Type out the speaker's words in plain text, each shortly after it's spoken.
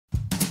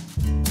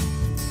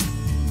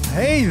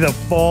Hey, the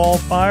fall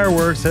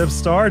fireworks have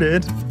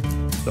started.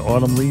 The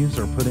autumn leaves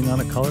are putting on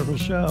a colorful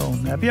show.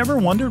 Have you ever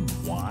wondered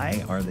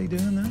why are they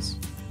doing this?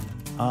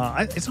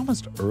 It's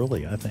almost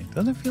early, I think.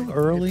 Doesn't it feel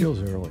early? It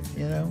feels early.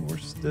 You know, we're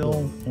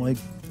still like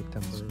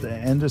September. the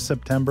end of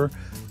September,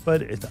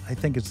 but I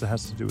think it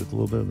has to do with a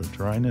little bit of the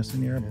dryness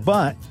in the air. Yeah.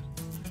 But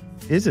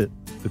is it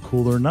the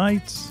cooler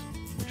nights,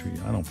 which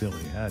I don't feel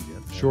we had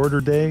yet? Shorter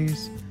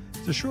days.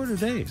 It's the shorter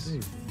days.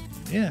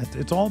 Yeah,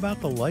 it's all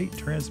about the light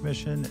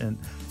transmission, and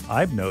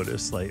I've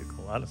noticed like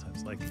a lot of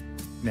times, like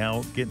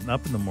now getting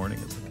up in the morning,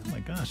 it's like, oh my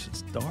gosh,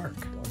 it's dark.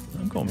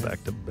 I'm going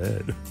back to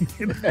bed.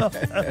 You know?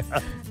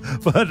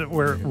 But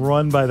we're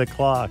run by the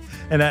clock,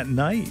 and at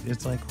night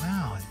it's like,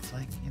 wow, it's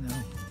like, you know,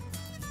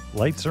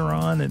 lights are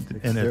on, and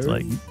it's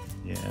like,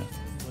 yeah,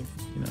 like,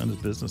 you know,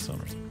 the business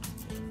owners,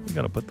 we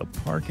got to put the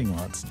parking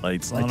lots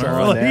lights on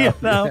early, you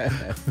know.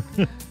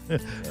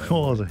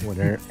 Cool.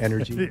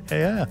 Energy.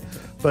 Yeah,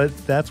 but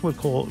that's what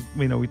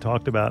we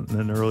talked about in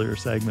an earlier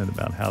segment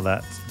about how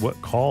that's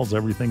what calls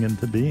everything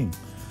into being.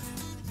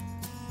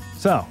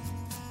 So,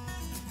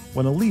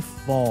 when a leaf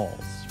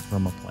falls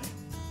from a plant,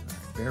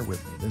 bear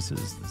with me. This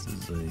is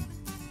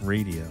a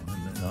radio,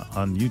 and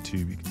on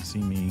YouTube you can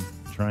see me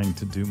trying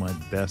to do my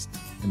best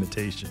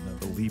imitation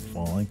of a leaf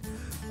falling.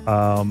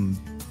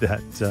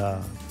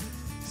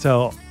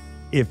 So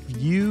if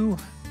you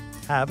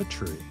have a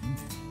tree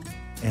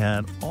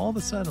and all of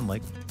a sudden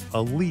like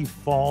a leaf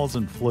falls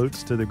and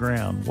floats to the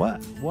ground,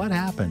 what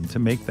happened to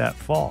make that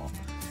fall?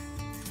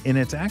 And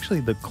it's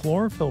actually the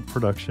chlorophyll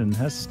production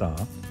has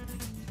stopped,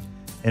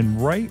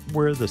 and right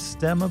where the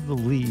stem of the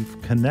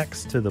leaf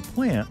connects to the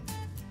plant,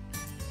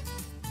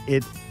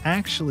 it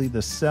actually,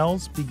 the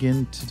cells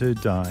begin to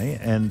die,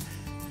 and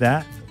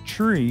that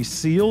tree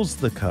seals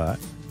the cut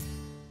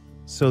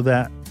so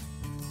that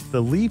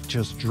the leaf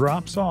just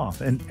drops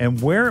off,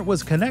 and where it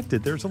was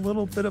connected, there's a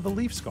little bit of a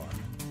leaf scar.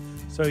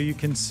 So you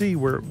can see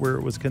where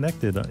it was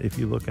connected if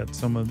you look at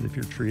if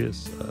your tree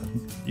is,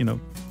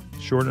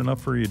 short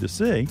enough for you to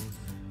see.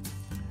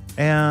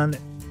 And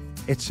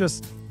it's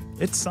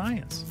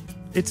science.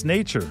 It's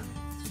nature.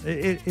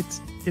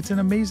 It's an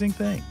amazing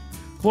thing.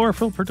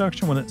 Chlorophyll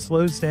production, when it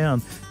slows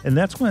down, and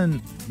that's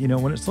when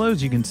it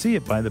slows, you can see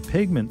it by the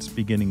pigments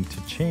beginning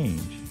to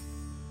change.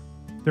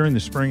 During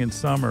the spring and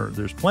summer,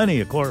 there's plenty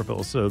of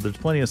chlorophyll, so there's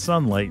plenty of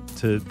sunlight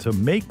to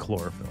make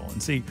chlorophyll.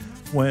 And see,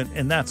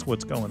 and that's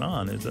what's going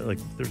on, is that like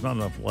there's not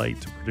enough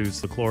light to produce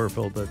the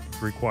chlorophyll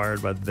that's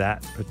required by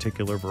that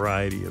particular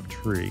variety of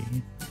tree.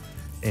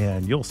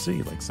 And you'll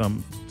see like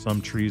some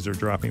trees are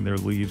dropping their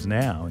leaves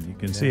now, and you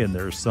can see, and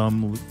there's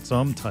some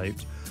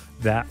types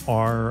that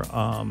are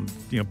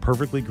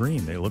perfectly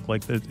green. They look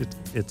like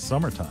it's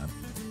summertime.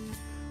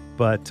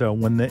 But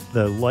when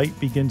the light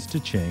begins to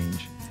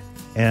change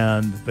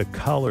and the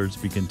colors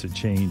begin to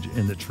change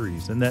in the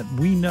trees, and that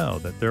we know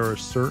that there are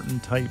certain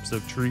types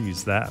of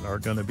trees that are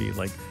going to be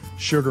like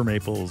sugar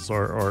maples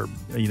or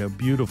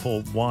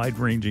beautiful, wide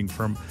ranging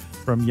from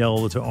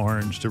yellow to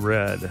orange to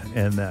red,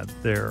 and that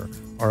there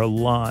are a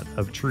lot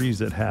of trees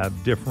that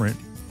have different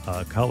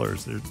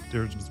colors.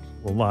 There's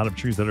a lot of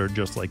trees that are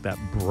just like that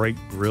bright,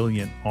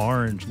 brilliant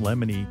orange,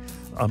 lemony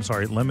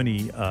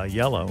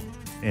yellow.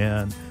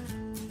 And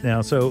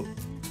now, so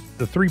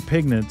the three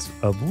pigments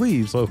of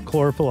leaves, so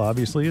chlorophyll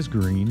obviously is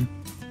green,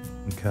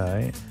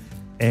 okay,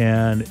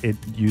 and it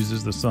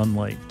uses the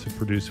sunlight to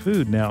produce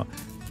food. Now,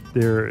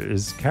 there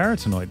is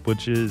carotenoid,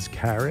 which is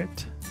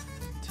carotenoid,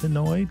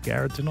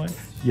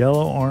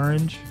 yellow,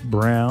 orange,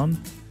 brown,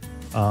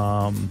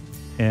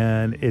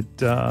 and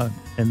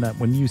that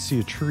when you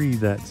see a tree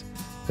that's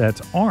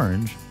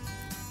orange,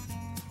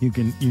 you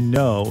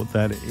know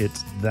that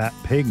it's that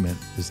pigment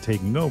is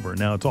taking over.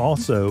 Now, it's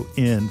also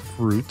in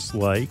fruits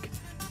like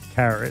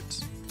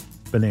carrots,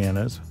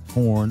 bananas,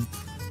 corn,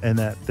 and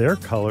that they're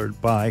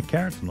colored by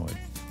carotenoid.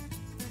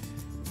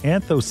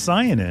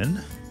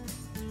 Anthocyanin.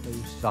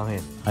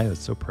 I was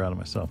so proud of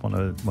myself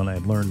when I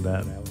learned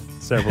that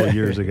several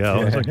years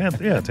ago. I was like, yeah,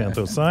 it's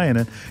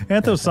anthocyanin.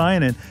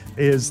 Anthocyanin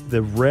is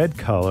the red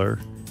color,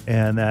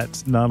 and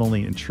that's not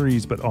only in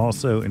trees, but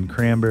also in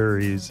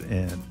cranberries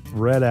and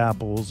red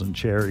apples and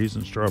cherries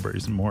and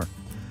strawberries and more.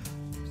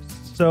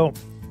 So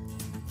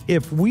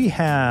if we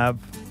have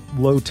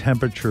low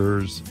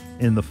temperatures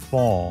in the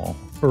fall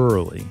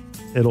early,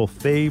 it'll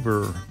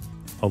favor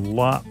a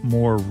lot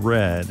more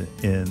red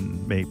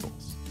in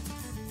maples.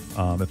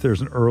 If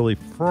there's an early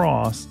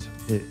frost,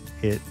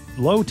 it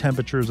low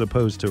temperatures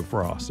opposed to a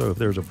frost. So if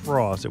there's a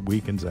frost, it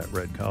weakens that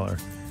red color.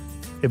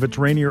 If it's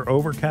rainy or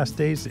overcast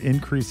days,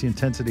 increase the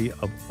intensity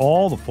of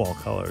all the fall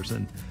colors.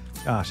 And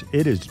gosh,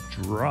 it is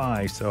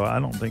dry, so I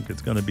don't think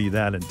it's going to be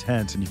that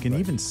intense. And you can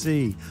even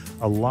see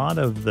a lot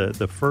of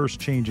the first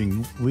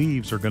changing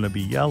leaves are going to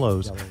be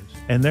yellows.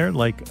 And they're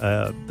like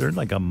a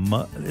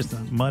it's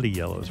not muddy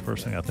yellow is the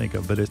first thing I think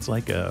of, but it's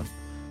like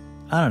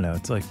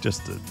it's like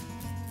just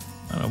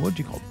what would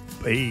you call it?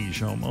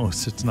 Beige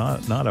almost. It's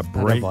not a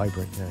bright, not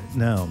vibrant.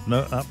 No,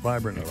 not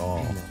vibrant at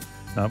all. No.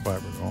 Not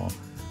vibrant at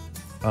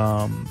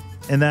all.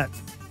 And that,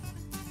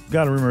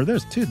 got to remember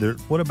this too.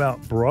 What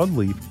about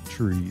broadleaf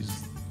trees?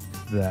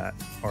 that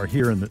are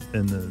here in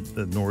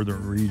the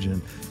northern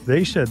region,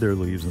 they shed their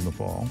leaves in the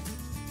fall.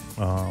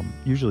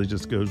 Usually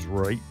just goes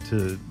right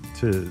to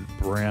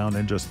brown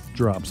and just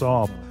drops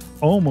off,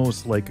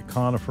 almost like a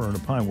conifer and a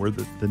pine, where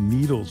the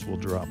needles will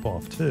drop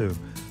off too.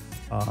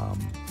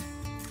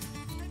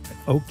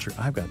 Oak tree,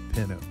 I've got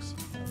pin oaks.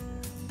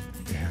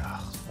 Yeah.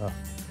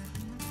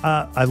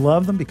 I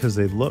love them because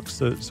they look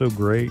so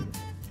great.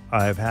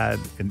 I've had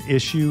an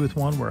issue with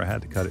one where I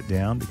had to cut it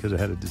down because it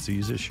had a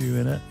disease issue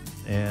in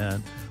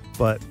it.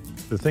 But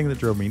the thing that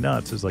drove me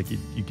nuts is, like, you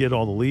get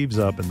all the leaves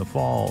up in the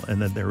fall,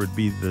 and then there would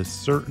be this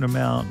certain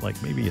amount,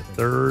 like maybe a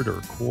third or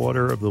a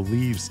quarter of the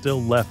leaves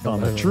still left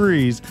on the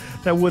trees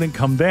that wouldn't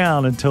come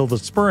down until the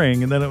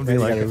spring, and then it would be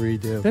like,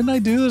 didn't I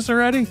do this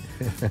already?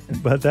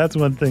 But that's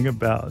one thing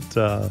about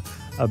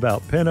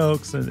pin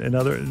oaks and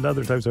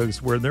other types of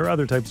oaks, where there are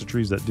other types of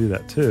trees that do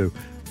that too.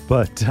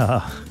 But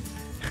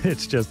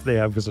it's just they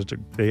have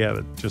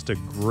just a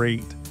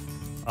great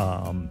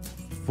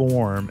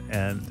form,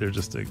 and they're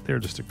just a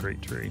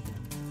great tree.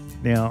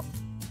 Now,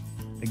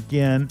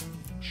 again,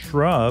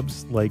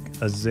 shrubs like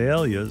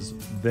azaleas,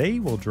 they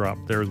will drop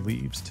their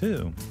leaves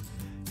too.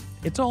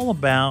 It's all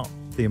about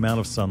the amount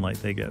of sunlight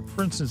they get.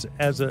 For instance,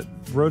 as a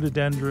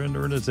rhododendron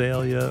or an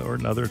azalea or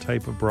another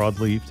type of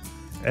broadleafed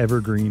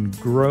evergreen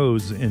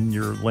grows in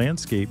your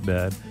landscape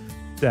bed,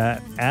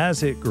 that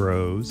as it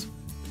grows,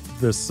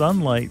 the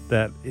sunlight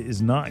that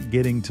is not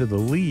getting to the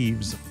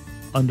leaves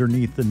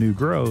underneath the new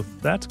growth,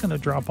 that's going to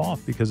drop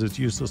off because it's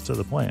useless to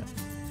the plant.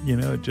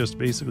 It just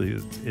basically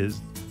is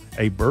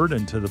a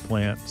burden to the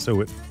plant, so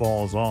it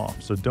falls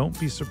off. So don't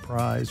be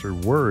surprised or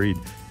worried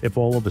if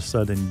all of a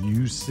sudden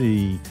you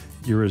see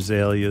your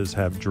azaleas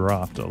have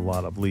dropped a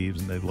lot of leaves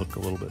and they look a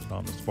little bit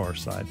on the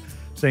sparse side.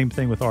 Same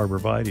thing with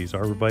arborvitaes.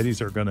 Arborvitaes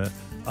are going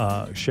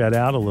to shed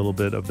out a little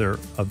bit of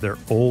their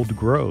old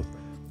growth.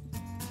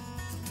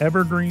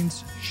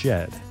 Evergreens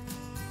shed,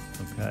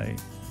 okay?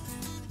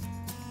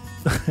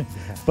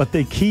 But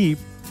they keep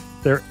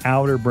their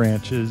outer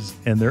branches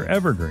and their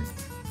evergreen.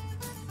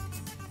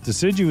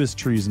 Deciduous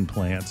trees and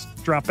plants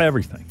drop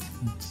everything.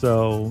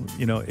 So,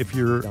 if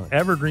your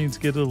evergreens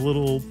get a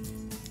little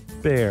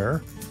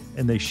bare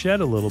and they shed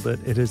a little bit,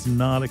 it is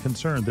not a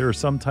concern. There are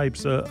some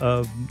types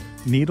of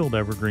needled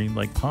evergreen,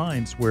 like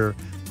pines, where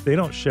they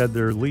don't shed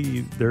their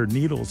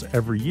needles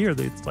every year.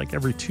 It's like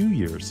every 2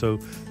 years. So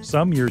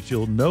some years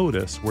you'll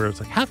notice where it's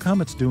like, how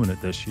come it's doing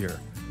it this year?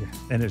 Yeah.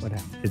 And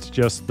it's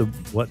just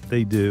what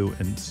they do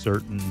in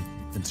certain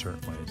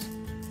ways.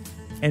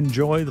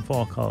 Enjoy the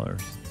fall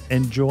colors.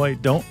 Enjoy.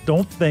 Don't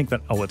think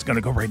that, it's going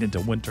to go right into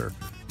winter.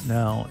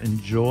 No,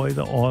 enjoy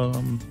the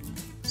autumn.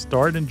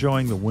 Start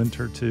enjoying the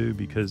winter too,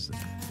 because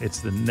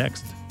it's the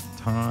next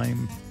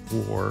time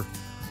for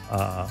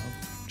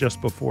just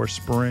before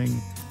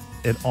spring.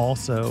 It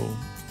also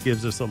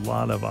gives us a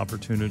lot of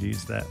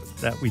opportunities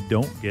that we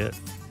don't get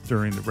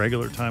during the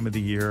regular time of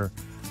the year.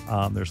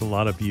 There's a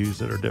lot of views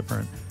that are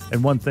different.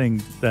 And one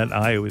thing that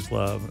I always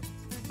love,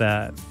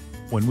 that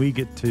when we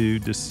get to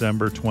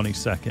December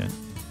 22nd,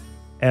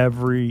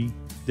 every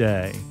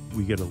day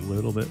we get a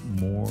little bit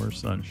more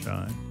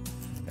sunshine.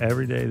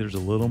 Every day there's a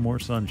little more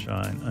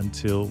sunshine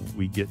until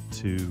we get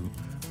to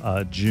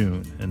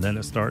June, and then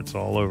it starts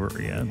all over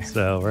again. Yeah.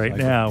 So right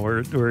now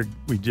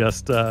we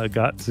just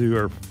got to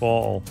our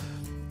fall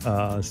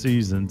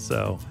season,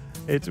 so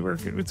it's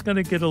going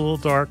to get a little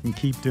dark and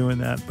keep doing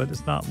that, but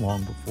it's not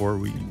long before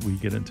we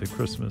get into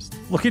Christmas.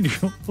 Look at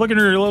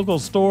your local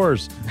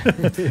stores.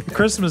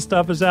 Christmas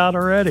stuff is out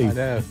already. I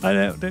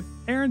know.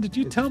 Aaron, did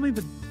you tell me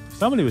that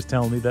somebody was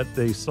telling me that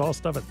they saw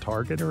stuff at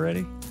Target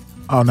already?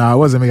 Oh, no, it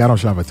wasn't me. I don't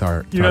shop at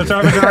Target. You don't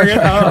shop at Target?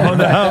 Oh,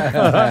 no.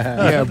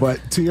 Yeah, but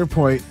to your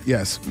point,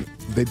 yes,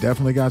 they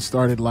definitely got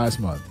started last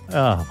month.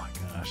 Oh, my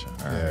gosh.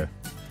 All right.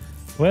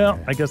 Well,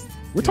 I guess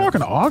we're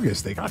talking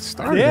August. They got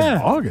started in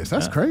August.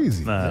 That's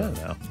crazy. I don't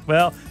know.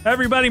 Well,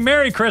 everybody,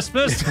 Merry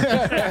Christmas.